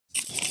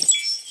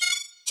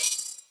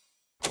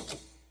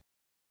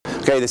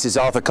Okay, this is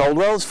Arthur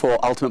Coldwell's for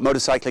Ultimate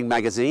Motorcycling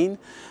Magazine,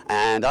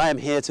 and I am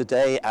here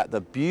today at the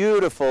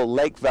beautiful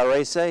Lake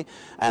Varese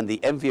and the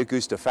MV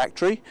Agusta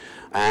factory,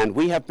 and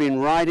we have been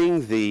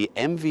riding the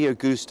MV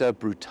Agusta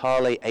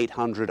Brutale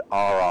 800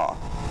 RR.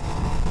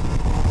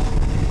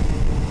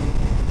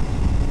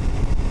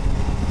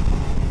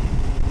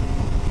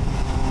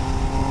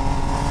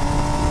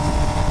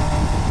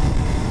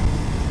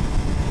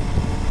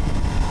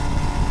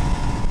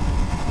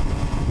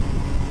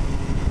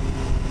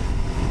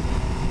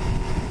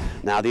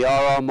 Now the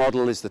RR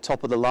model is the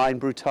top of the line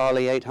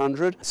Brutale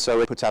 800,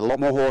 so it puts out a lot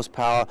more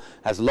horsepower,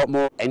 has a lot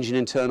more engine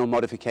internal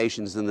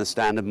modifications than the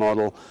standard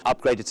model,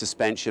 upgraded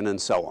suspension and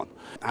so on.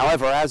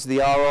 However, as the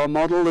RR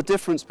model, the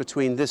difference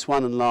between this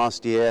one and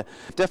last year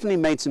definitely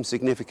made some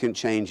significant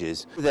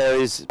changes. There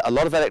is a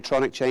lot of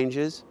electronic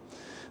changes.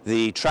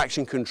 The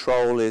traction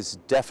control is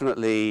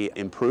definitely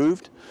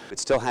improved. It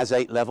still has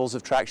 8 levels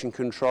of traction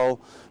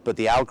control, but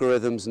the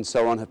algorithms and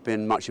so on have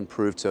been much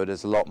improved, so it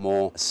is a lot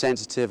more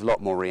sensitive, a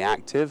lot more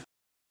reactive.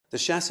 The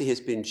chassis has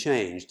been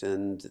changed,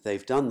 and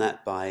they've done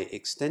that by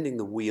extending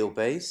the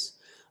wheelbase.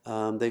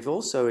 They've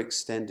also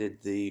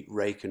extended the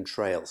rake and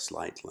trail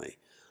slightly.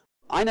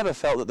 I never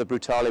felt that the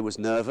Brutale was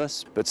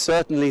nervous, but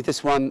certainly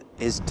this one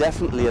is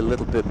definitely a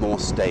little bit more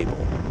stable.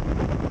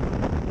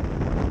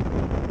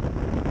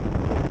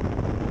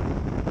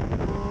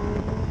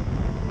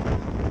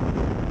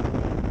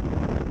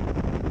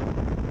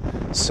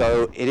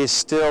 So it is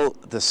still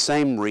the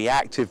same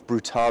reactive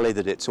Brutale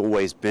that it's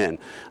always been.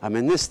 I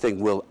mean, this thing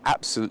will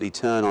absolutely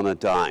turn on a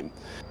dime.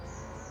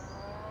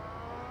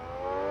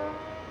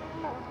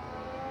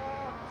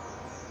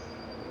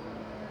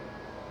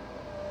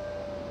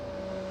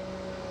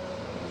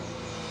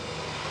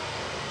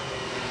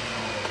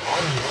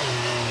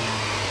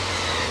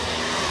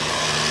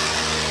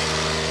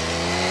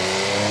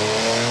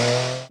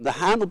 The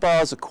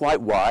handlebars are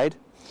quite wide,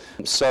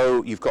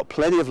 so you've got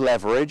plenty of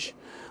leverage.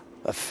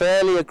 A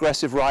fairly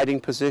aggressive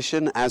riding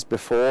position as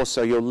before,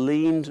 so you're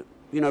leaned,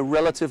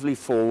 relatively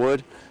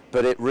forward,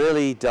 but it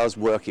really does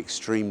work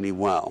extremely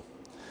well.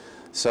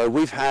 So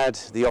we've had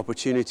the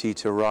opportunity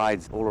to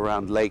ride all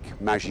around Lake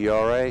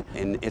Maggiore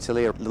in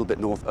Italy, a little bit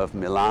north of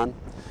Milan.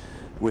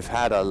 We've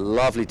had a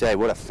lovely day.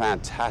 What a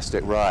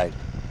fantastic ride.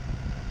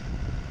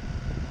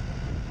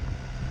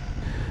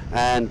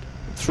 And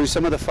through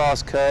some of the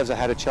fast curves, I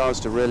had a chance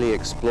to really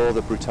explore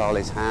the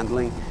Brutale's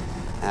handling,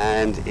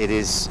 and it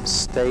is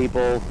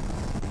stable,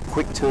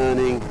 quick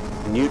turning,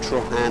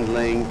 neutral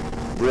handling,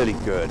 really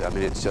good. I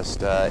mean, it's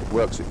just, it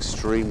works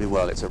extremely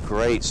well. It's a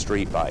great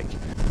street bike.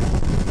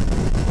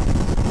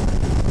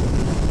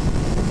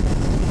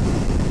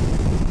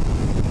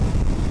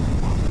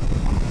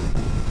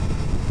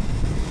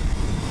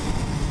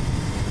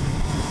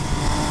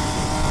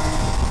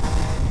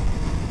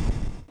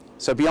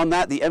 So beyond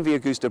that, the MV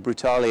Agusta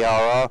Brutale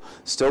RR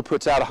still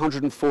puts out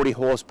 140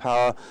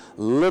 horsepower,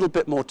 a little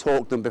bit more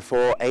torque than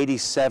before,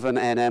 87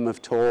 Nm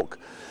of torque.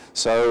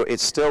 So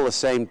it's still the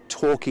same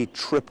torquey,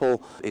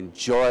 triple,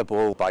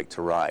 enjoyable bike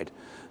to ride.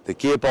 The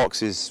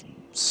gearbox is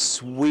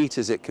sweet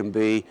as it can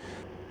be.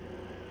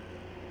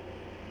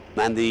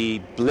 And the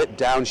blip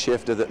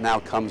downshifter that now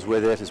comes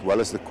with it, as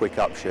well as the quick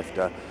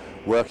upshifter,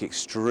 work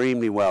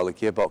extremely well. The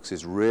gearbox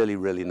is really,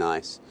 really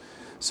nice.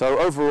 So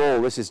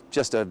overall, this is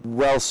just a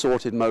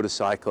well-sorted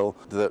motorcycle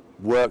that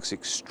works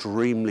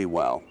extremely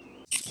well.